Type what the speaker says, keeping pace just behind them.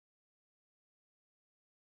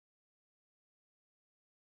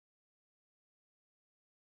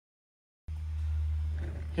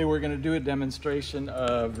Okay, we're going to do a demonstration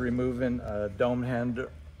of removing a dome hand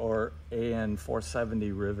or AN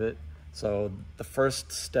 470 rivet. So the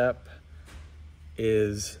first step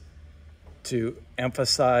is to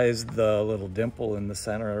emphasize the little dimple in the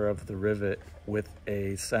center of the rivet with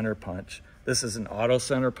a center punch. This is an auto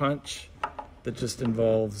center punch that just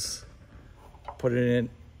involves putting it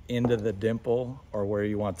into the dimple or where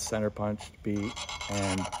you want the center punch to be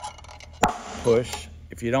and push.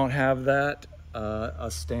 If you don't have that, a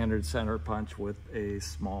standard center punch with a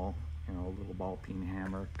small, little ball peen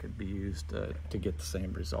hammer could be used to get the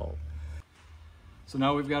same result. So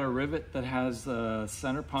now we've got a rivet that has the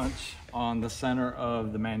center punch on the center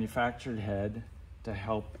of the manufactured head to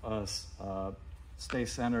help us stay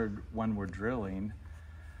centered when we're drilling.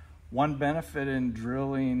 One benefit in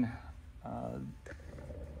drilling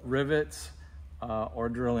rivets or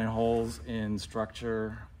drilling holes in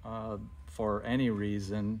structure for any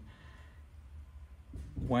reason,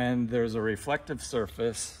 when there's a reflective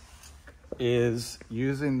surface, is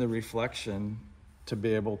using the reflection to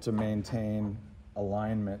be able to maintain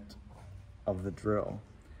alignment of the drill,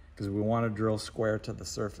 because we want to drill square to the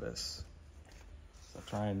surface. So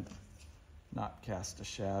try and not cast a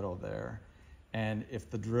shadow there. And if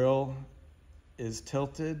the drill is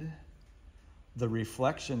tilted, the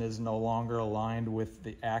reflection is no longer aligned with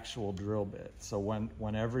the actual drill bit. So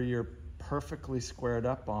whenever you're perfectly squared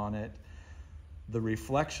up on it, the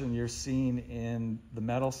reflection you're seeing in the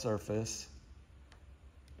metal surface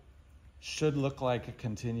should look like a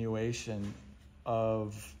continuation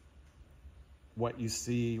of what you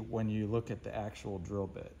see when you look at the actual drill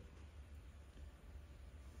bit.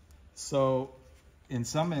 So in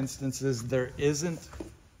some instances, there isn't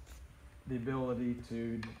the ability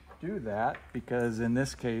to do that, because in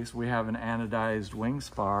this case, we have an anodized wing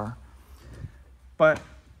spar, but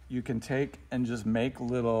you can take and just make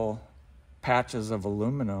little patches of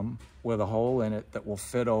aluminum with a hole in it that will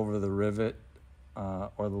fit over the rivet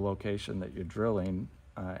or the location that you're drilling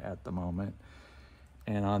at the moment.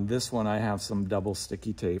 And on this one, I have some double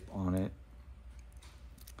sticky tape on it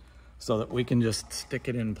so that we can just stick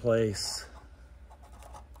it in place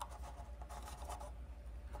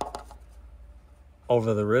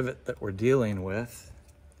over the rivet that we're dealing with.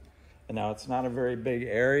 And now it's not a very big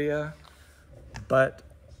area, but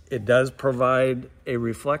it does provide a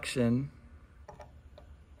reflection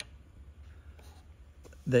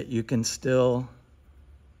that you can still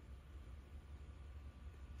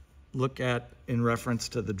look at in reference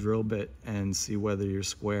to the drill bit and see whether you're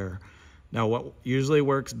square. Now, what usually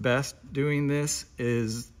works best doing this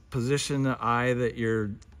is position the eye that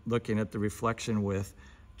you're looking at the reflection with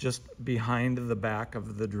just behind the back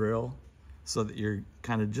of the drill, so that you're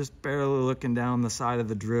kind of just barely looking down the side of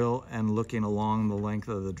the drill and looking along the length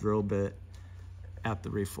of the drill bit at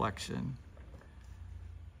the reflection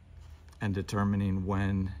and determining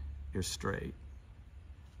when you're straight.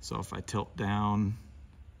 So if I tilt down,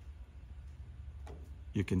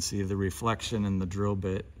 you can see the reflection and the drill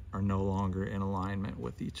bit are no longer in alignment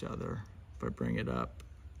with each other. If I bring it up,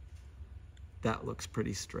 that looks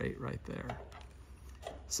pretty straight right there.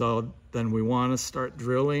 So then we want to start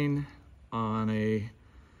drilling on a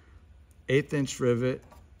 1/8 inch rivet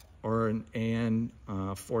or an AN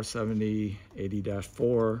 470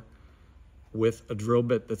 80-4 with a drill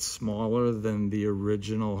bit that's smaller than the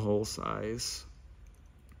original hole size,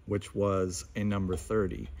 which was a number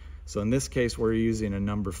 30. So in this case, we're using a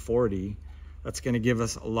number 40. That's going to give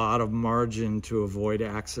us a lot of margin to avoid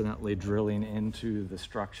accidentally drilling into the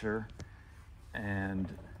structure. And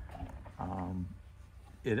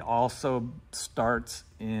it also starts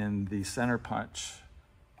in the center punch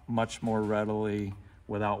much more readily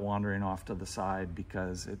without wandering off to the side,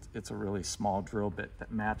 because it's a really small drill bit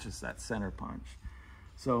that matches that center punch.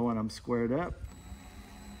 So when I'm squared up,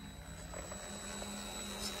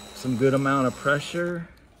 some good amount of pressure.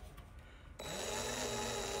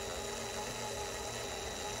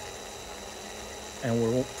 And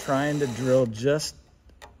we're trying to drill just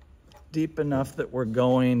deep enough that we're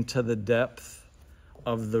going to the depth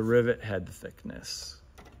of the rivet head thickness.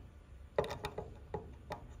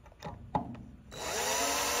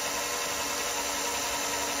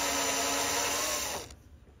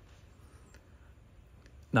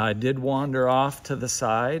 Now, I did wander off to the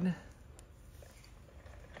side,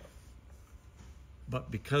 but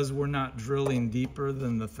because we're not drilling deeper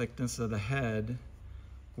than the thickness of the head,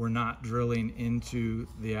 we're not drilling into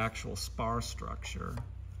the actual spar structure.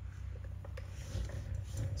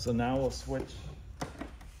 So now we'll switch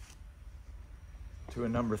to a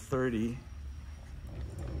number 30.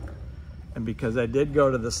 And because I did go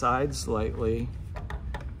to the side slightly,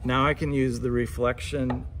 now I can use the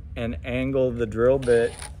reflection and angle the drill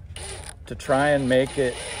bit to try and make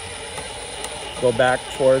it go back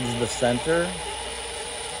towards the center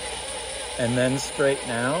and then straighten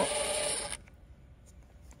out.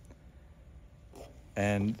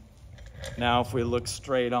 And now if we look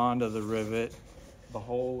straight onto the rivet, the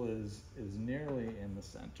hole is nearly in the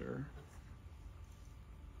center.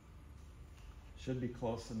 Should be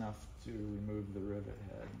close enough to remove the rivet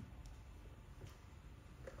head.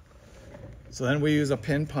 So then we use a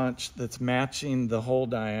pin punch that's matching the hole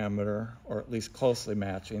diameter, or at least closely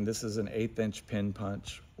matching. This is an 1/8 inch pin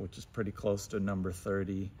punch, which is pretty close to number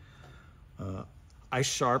 30. I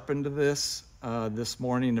sharpened this this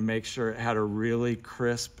morning to make sure it had a really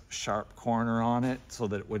crisp, sharp corner on it so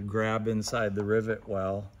that it would grab inside the rivet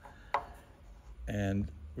well. And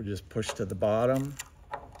we just push to the bottom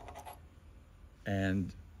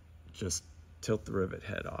and just tilt the rivet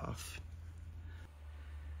head off.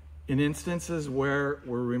 In instances where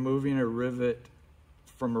we're removing a rivet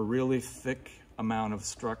from a really thick amount of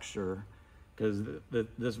structure, because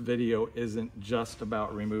this video isn't just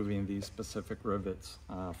about removing these specific rivets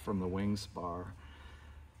from the wing spar,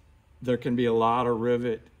 there can be a lot of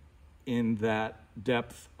rivet in that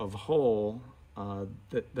depth of hole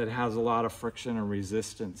that has a lot of friction and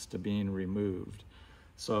resistance to being removed.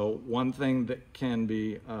 So one thing that can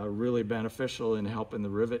be really beneficial in helping the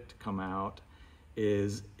rivet to come out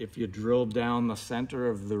is if you drill down the center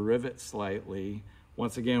of the rivet slightly,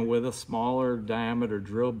 once again with a smaller diameter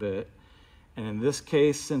drill bit. And in this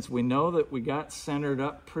case, since we know that we got centered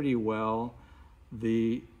up pretty well,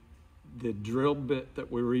 the drill bit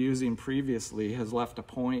that we were using previously has left a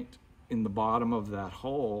point in the bottom of that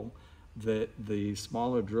hole that the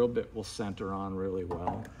smaller drill bit will center on really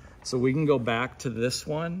well. So we can go back to this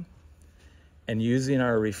one, and using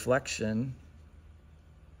our reflection,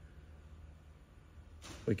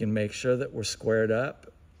 we can make sure that we're squared up.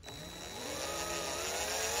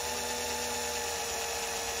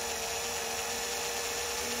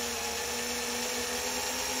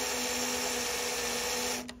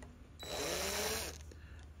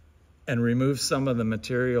 And remove some of the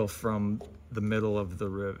material from the middle of the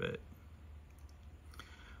rivet.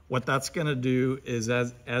 What that's gonna do is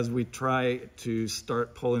as we try to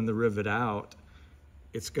start pulling the rivet out,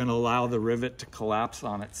 it's gonna allow the rivet to collapse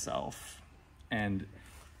on itself and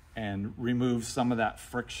remove some of that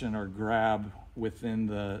friction or grab within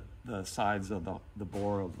the sides of the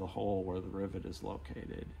bore of the hole where the rivet is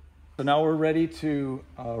located. So now we're ready to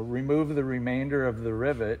remove the remainder of the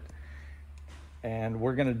rivet. And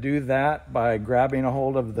we're gonna do that by grabbing a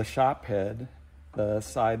hold of the shop head, the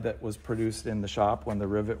side that was produced in the shop when the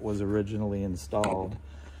rivet was originally installed.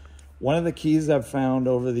 One of the keys I've found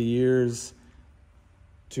over the years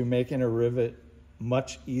to making a rivet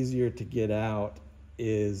much easier to get out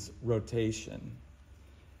is rotation.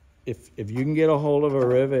 If you can get a hold of a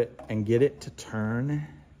rivet and get it to turn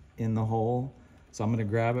in the hole, so I'm gonna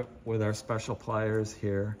grab it with our special pliers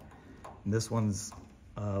here. And this one's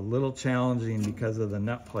a little challenging because of the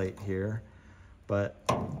nut plate here, but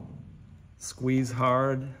squeeze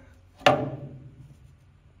hard.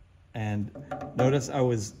 And notice I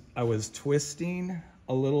was twisting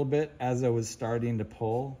a little bit as I was starting to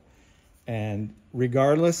pull, and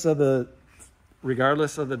regardless of the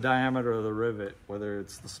diameter of the rivet, whether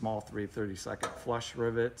it's the small 3/32 flush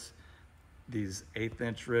rivets, these 1/8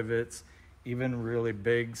 inch rivets, even really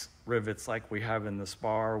big rivets like we have in the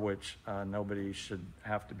spar, which nobody should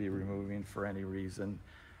have to be removing for any reason.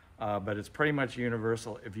 But it's pretty much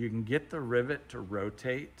universal. If you can get the rivet to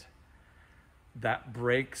rotate, that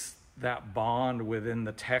breaks that bond within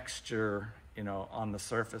the texture, on the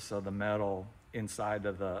surface of the metal inside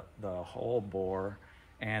of the hole bore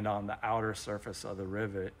and on the outer surface of the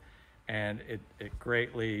rivet. And it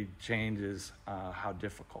greatly changes how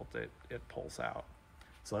difficult it pulls out.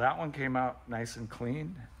 So that one came out nice and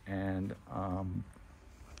clean and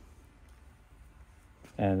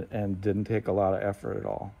didn't take a lot of effort at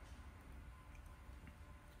all.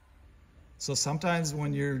 So sometimes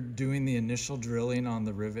when you're doing the initial drilling on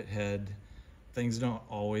the rivet head, things don't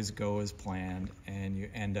always go as planned, and you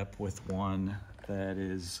end up with one that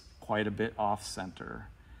is quite a bit off center.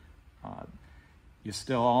 You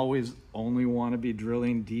still always only want to be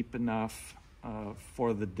drilling deep enough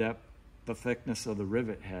for the thickness of the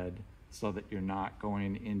rivet head so that you're not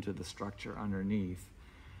going into the structure underneath.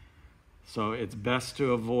 So it's best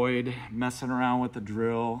to avoid messing around with the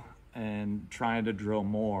drill and trying to drill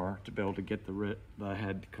more to be able to get the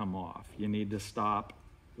head to come off. You need to stop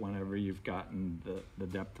whenever you've gotten the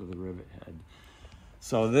depth of the rivet head.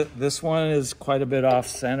 So this one is quite a bit off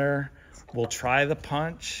center. We'll try the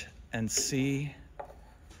punch and see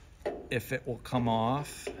if it will come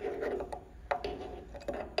off.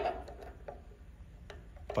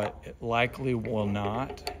 but it likely will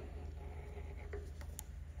not.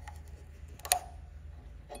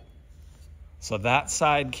 So that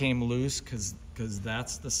side came loose because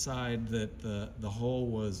that's the side that the hole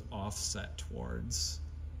was offset towards.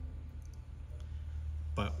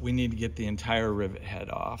 But we need to get the entire rivet head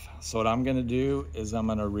off. So what I'm gonna do is I'm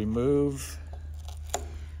gonna remove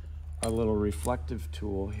our little reflective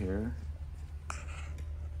tool here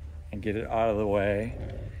and get it out of the way.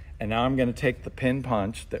 And now I'm gonna take the pin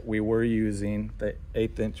punch that we were using, the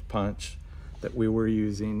 1/8" punch that we were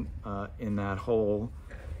using in that hole,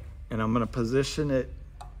 and I'm gonna position it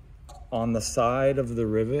on the side of the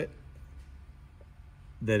rivet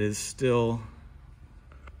that is still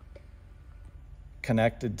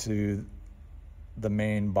connected to the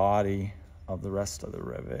main body of the rest of the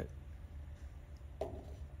rivet.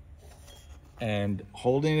 And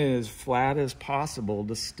holding it as flat as possible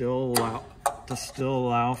to still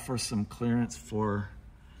allow for some clearance for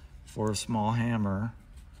a small hammer.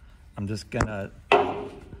 I'm just gonna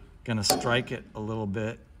strike it a little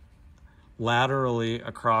bit laterally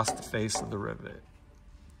across the face of the rivet.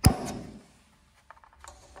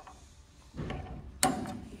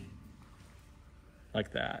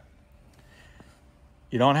 Like that.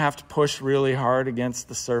 You don't have to push really hard against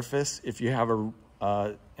the surface if you have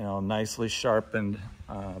a nicely sharpened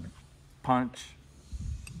punch,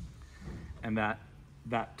 and that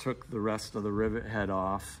took the rest of the rivet head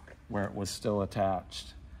off where it was still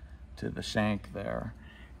attached to the shank there.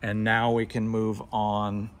 And now we can move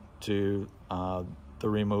on to the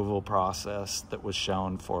removal process that was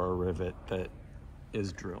shown for a rivet that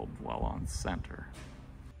is drilled well on center.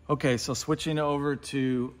 Okay, so switching over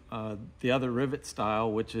to the other rivet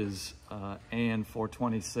style, which is AN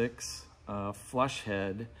 426 flush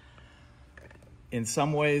head. In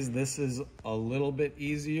some ways, this is a little bit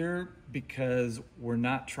easier because we're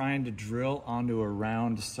not trying to drill onto a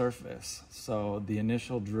round surface. So the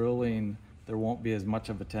initial drilling, there won't be as much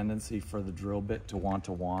of a tendency for the drill bit to want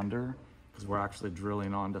to wander because we're actually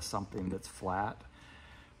drilling onto something that's flat.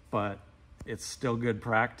 But it's still good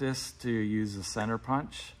practice to use a center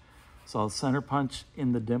punch. So I'll center punch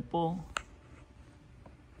in the dimple.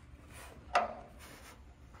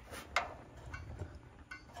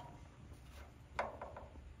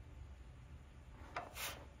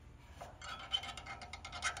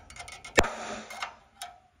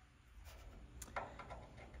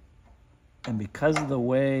 And because of the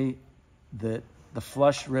way that the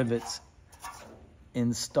flush rivets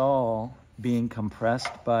install being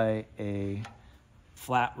compressed by a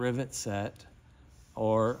flat rivet set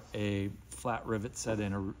or a flat rivet set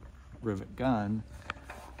in a rivet gun,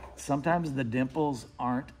 sometimes the dimples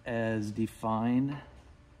aren't as defined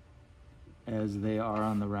as they are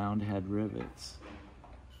on the round head rivets.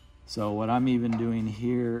 So what I'm even doing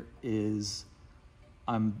here is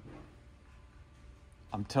I'm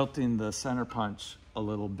tilting the center punch a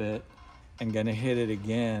little bit and gonna hit it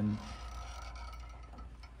again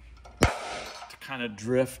to kind of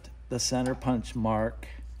drift the center punch mark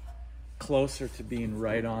closer to being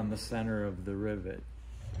right on the center of the rivet.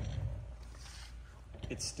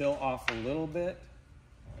 It's still off a little bit,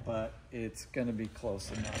 but it's gonna be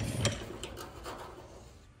close enough.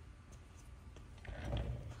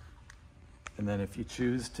 And then if you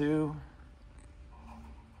choose to,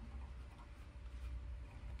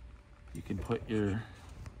 you can put your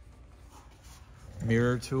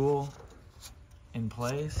mirror tool in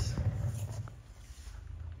place.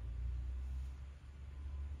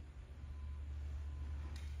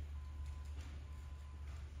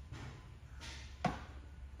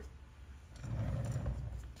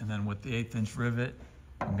 And then with the 1/8" rivet,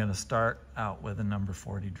 I'm gonna start out with a number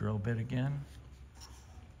 40 drill bit again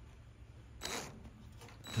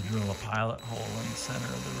to drill a pilot hole in the center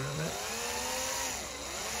of the rivet.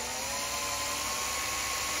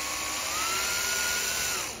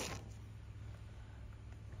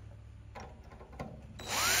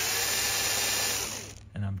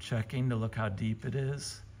 And I'm checking to look how deep it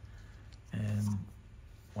is. And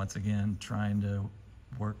once again, trying to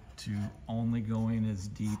work to only going as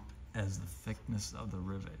deep as the thickness of the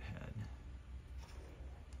rivet head.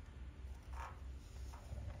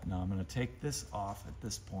 Now I'm going to take this off at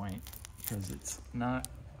this point because it's not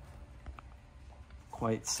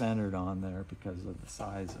quite centered on there because of the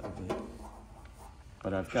size of it.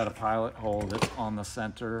 But I've got a pilot hole that's on the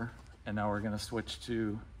center, and now we're going to switch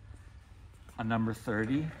to a number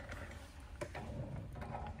 30.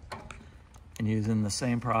 And using the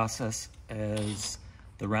same process as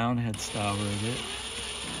the round head style rivet,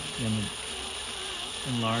 I'm going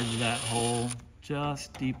to enlarge that hole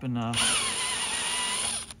just deep enough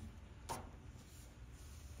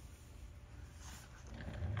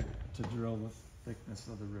to drill the thickness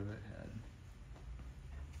of the rivet head.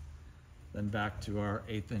 Then back to our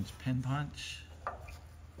 1/8 inch pin punch.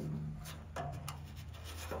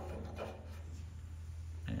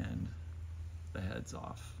 And the head's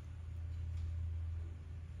off.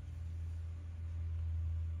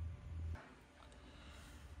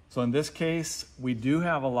 So in this case, we do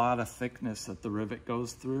have a lot of thickness that the rivet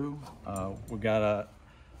goes through. We got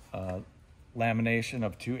a lamination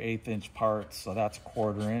of 2 1/8 inch parts, so that's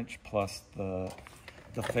 1/4 inch plus the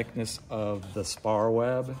thickness of the spar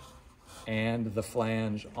web and the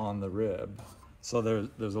flange on the rib. So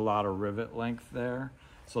there's a lot of rivet length there.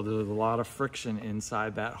 So there's a lot of friction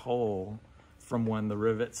inside that hole from when the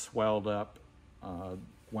rivet swelled up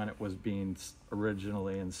when it was being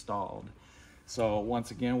originally installed. So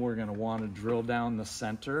once again, we're going to want to drill down the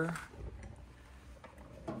center.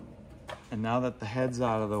 And now that the head's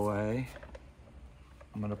out of the way,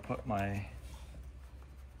 I'm going to put my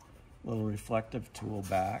little reflective tool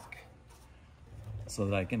back so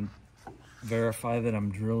that I can verify that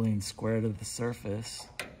I'm drilling square to the surface,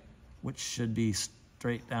 which should be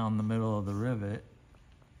straight down the middle of the rivet.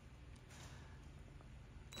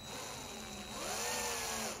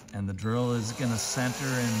 And the drill is going to center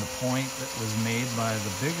in the point that was made by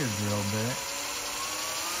the bigger drill bit.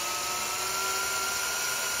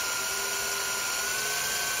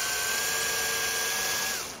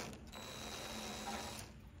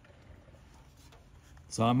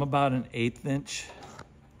 So I'm about an 1/8 inch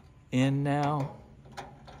in now.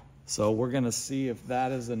 So we're going to see if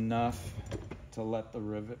that is enough to let the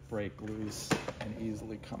rivet break loose and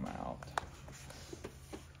easily come out.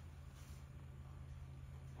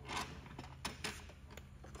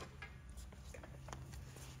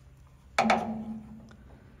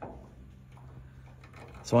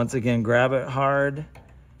 So once again, grab it hard,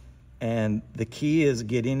 and the key is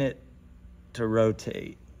getting it to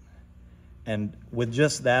rotate. And with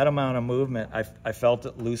just that amount of movement, I felt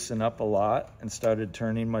it loosen up a lot and started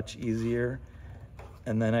turning much easier.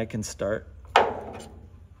 And then I can start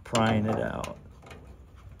prying it out.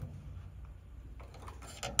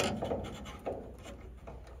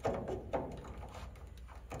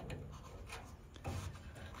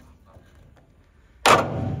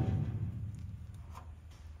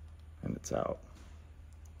 And it's out.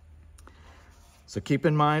 So keep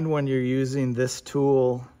in mind when you're using this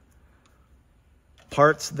tool,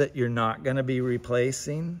 parts that you're not going to be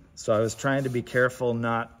replacing. So I was trying to be careful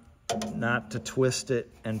not to twist it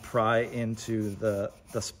and pry into the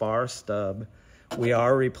spar stub. We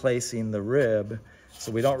are replacing the rib,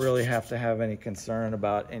 so we don't really have to have any concern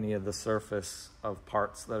about any of the surface of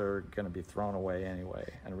parts that are going to be thrown away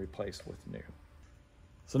anyway and replaced with new.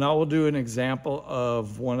 So now we'll do an example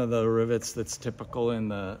of one of the rivets that's typical in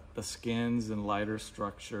the skins and lighter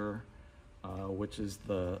structure, which is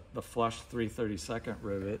the flush 3/32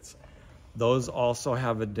 rivets. Those also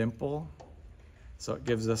have a dimple, so it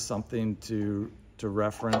gives us something to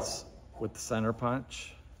reference with the center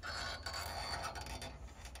punch.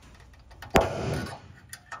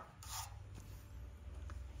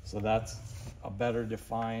 So that's a better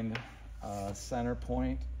defined center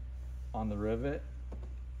point on the rivet.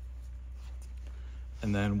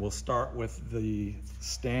 And then we'll start with the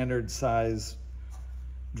standard size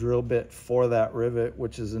drill bit for that rivet,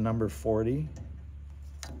 which is a number 40.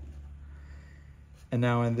 And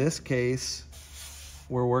now in this case,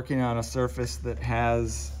 we're working on a surface that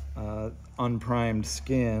has unprimed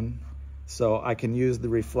skin, so I can use the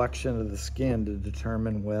reflection of the skin to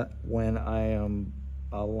determine when I am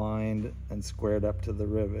aligned and squared up to the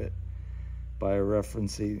rivet by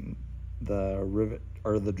referencing the rivet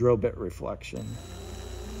or the drill bit reflection.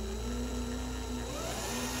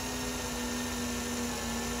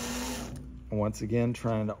 Once again,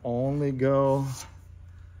 trying to only go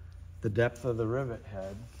the depth of the rivet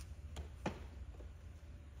head.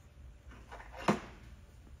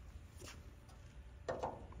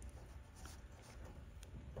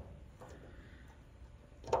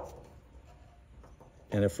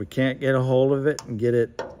 And if we can't get a hold of it and get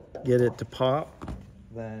it to pop,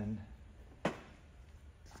 then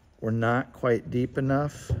we're not quite deep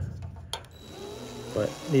enough, but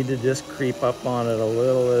need to just creep up on it a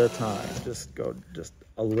little at a time. Just go just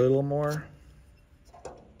a little more.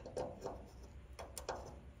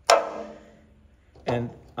 And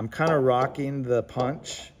I'm kind of rocking the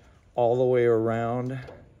punch all the way around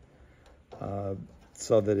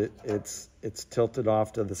so that it's tilted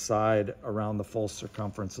off to the side around the full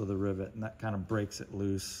circumference of the rivet, and that kind of breaks it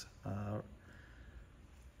loose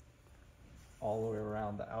all the way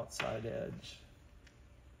around the outside edge.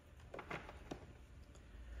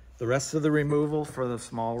 The rest of the removal for the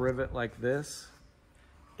small rivet like this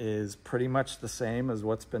is pretty much the same as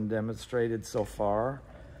what's been demonstrated so far.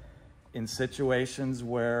 In situations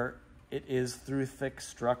where it is through thick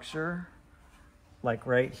structure, like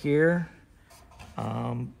right here,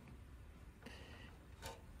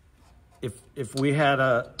 if we had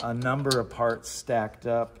a number of parts stacked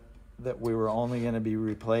up that we were only going to be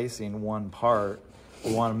replacing one part,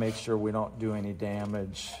 we want to make sure we don't do any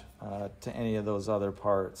damage to any of those other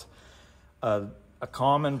parts. A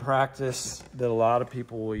common practice that a lot of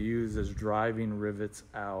people will use is driving rivets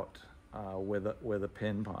out with a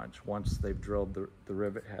pin punch once they've drilled the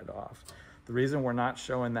rivet head off. The reason we're not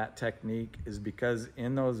showing that technique is because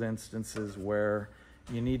in those instances where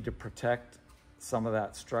you need to protect some of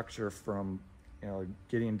that structure from,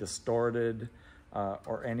 getting distorted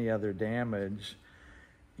or any other damage,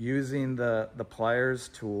 using the pliers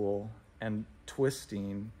tool and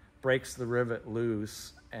twisting breaks the rivet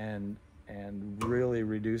loose and really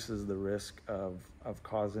reduces the risk of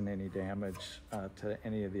causing any damage to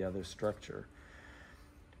any of the other structure.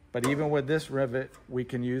 But even with this rivet, we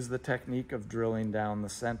can use the technique of drilling down the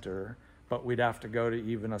center, but we'd have to go to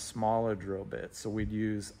even a smaller drill bit. So we'd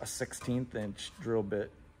use a 1/16 inch drill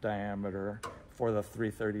bit diameter for the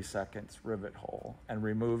 3/32 rivet hole. And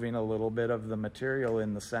removing a little bit of the material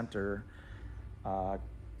in the center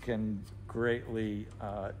can greatly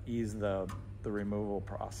ease the removal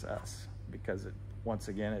process, because once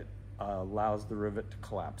again, it allows the rivet to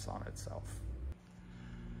collapse on itself.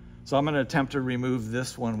 So I'm going to attempt to remove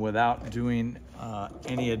this one without doing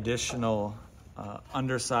any additional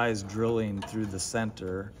undersized drilling through the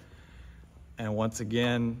center. And once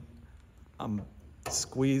again, I'm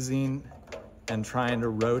squeezing and trying to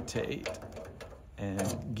rotate,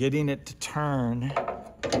 and getting it to turn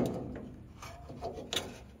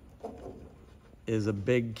is a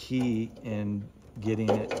big key in getting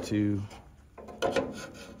it to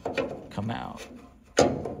come out.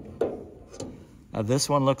 Now this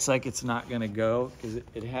one looks like it's not going to go because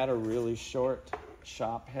it had a really short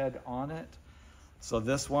shop head on it. So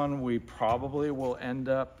this one we probably will end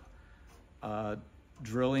up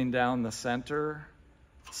drilling down the center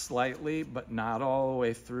slightly, but not all the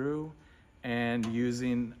way through, and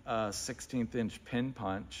using a 1/16 inch pin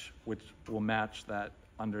punch, which will match that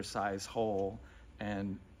undersized hole,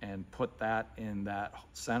 and put that in that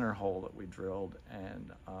center hole that we drilled,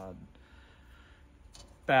 and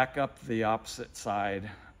back up the opposite side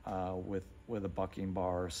with a bucking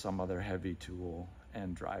bar or some other heavy tool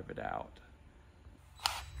and drive it out.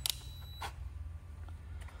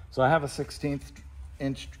 So I have a 1/16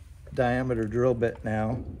 inch diameter drill bit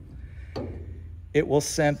now. It will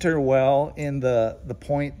center well in the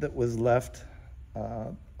point that was left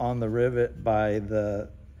on the rivet by the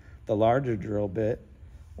larger drill bit.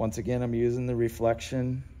 Once again, I'm using the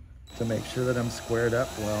reflection to make sure that I'm squared up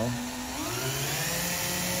well.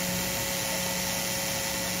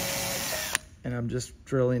 And I'm just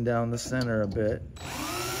drilling down the center a bit.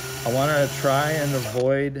 I want to try and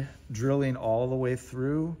avoid drilling all the way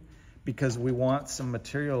through, because we want some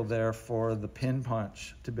material there for the pin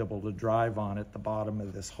punch to be able to drive on at the bottom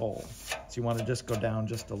of this hole. So you want to just go down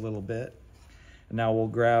just a little bit. And now we'll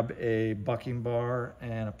grab a bucking bar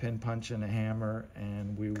and a pin punch and a hammer,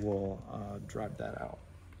 and we will drive that out.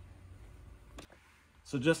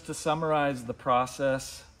 So just to summarize the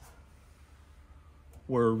process,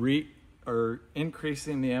 we're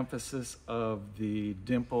increasing the emphasis of the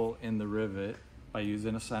dimple in the rivet by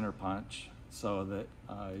using a center punch, so that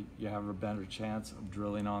you have a better chance of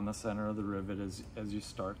drilling on the center of the rivet as you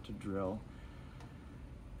start to drill.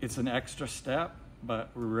 It's an extra step,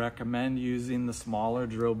 but we recommend using the smaller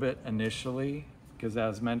drill bit initially, because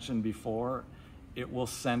as mentioned before, it will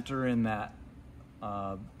center in that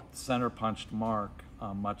center punched mark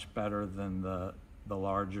much better than the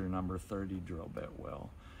larger number 30 drill bit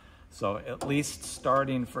will. So at least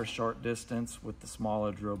starting for short distance with the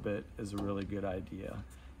smaller drill bit is a really good idea.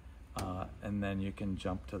 And then you can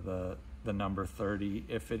jump to the number 30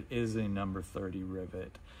 if it is a number 30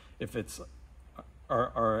 rivet. If it's,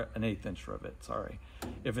 or an 1/8 inch rivet, sorry.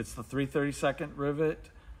 If it's the 3/32 rivet,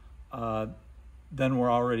 then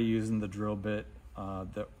we're already using the drill bit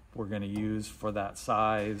that we're going to use for that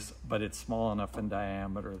size, but it's small enough in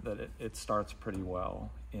diameter that it starts pretty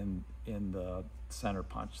well in the center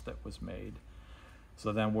punch that was made.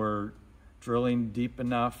 So then we're drilling deep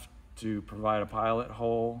enough to provide a pilot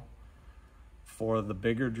hole for the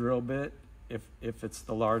bigger drill bit if it's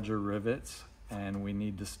the larger rivets and we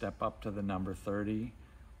need to step up to the number 30,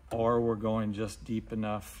 or we're going just deep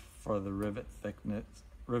enough for the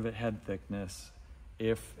rivet head thickness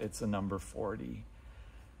if it's a number 40.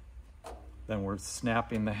 Then we're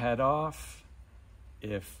snapping the head off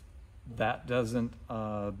if that doesn't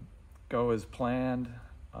go as planned,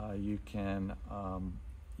 you can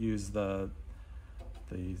use the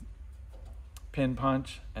pin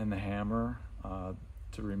punch and the hammer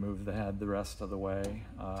to remove the head the rest of the way,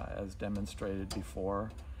 as demonstrated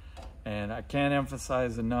before. And I can't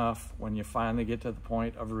emphasize enough, when you finally get to the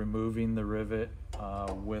point of removing the rivet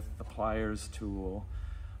with the pliers tool,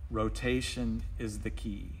 rotation is the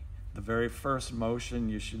key. The very first motion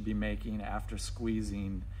you should be making after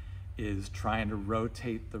squeezing is trying to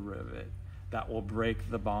rotate the rivet. That will break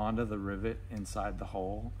the bond of the rivet inside the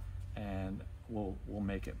hole and will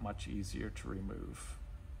make it much easier to remove.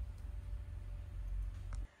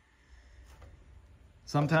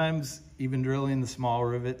 Sometimes, even drilling the small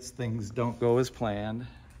rivets, things don't go as planned,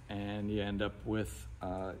 and you end up with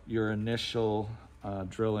your initial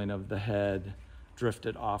drilling of the head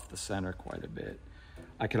drifted off the center quite a bit.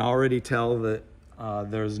 I can already tell that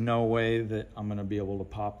there's no way that I'm going to be able to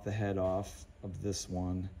pop the head off of this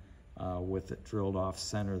one with it drilled off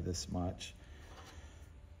center this much.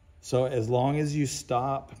 So as long as you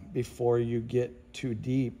stop before you get too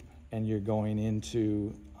deep and you're going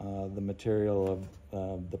into the material of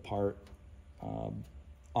the part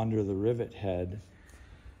under the rivet head,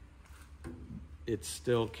 it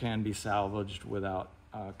still can be salvaged without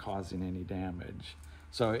causing any damage.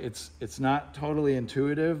 So it's not totally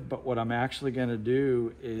intuitive, but what I'm actually going to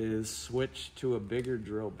do is switch to a bigger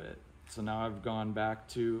drill bit. So now I've gone back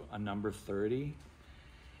to a number 30.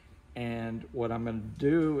 And what I'm going to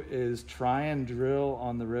do is try and drill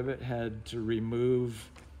on the rivet head to remove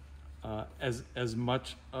as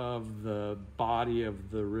much of the body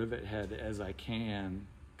of the rivet head as I can,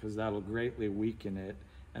 because that'll greatly weaken it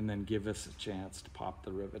and then give us a chance to pop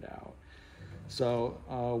the rivet out. So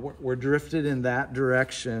we're drifted in that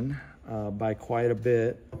direction by quite a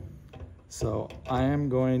bit. So I am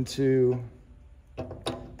going to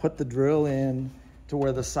put the drill in to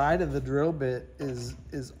where the side of the drill bit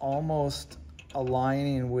is almost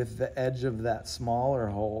aligning with the edge of that smaller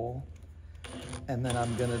hole. And then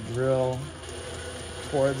I'm gonna drill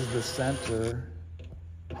towards the center,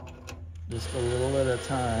 just a little at a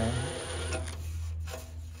time.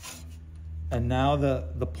 And now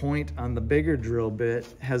the point on the bigger drill bit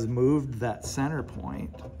has moved that center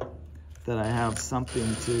point, that I have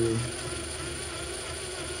something to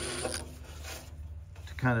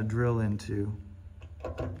kind of drill into.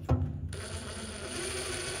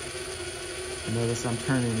 Notice I'm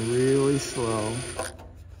turning really slow.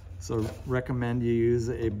 So recommend you use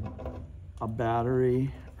a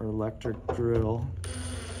battery or electric drill,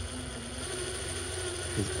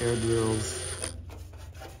 because air drills,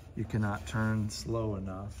 you cannot turn slow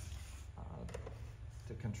enough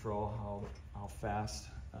to control how fast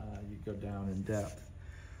you go down in depth.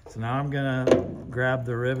 So now I'm gonna grab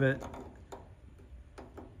the rivet,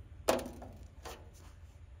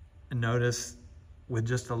 and notice with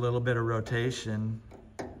just a little bit of rotation,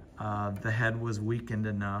 the head was weakened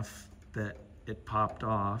enough that it popped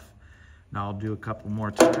off. Now I'll do a couple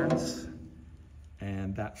more turns,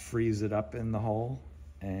 and that frees it up in the hole,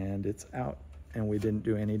 and it's out. And we didn't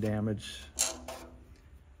do any damage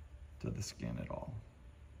to the skin at all.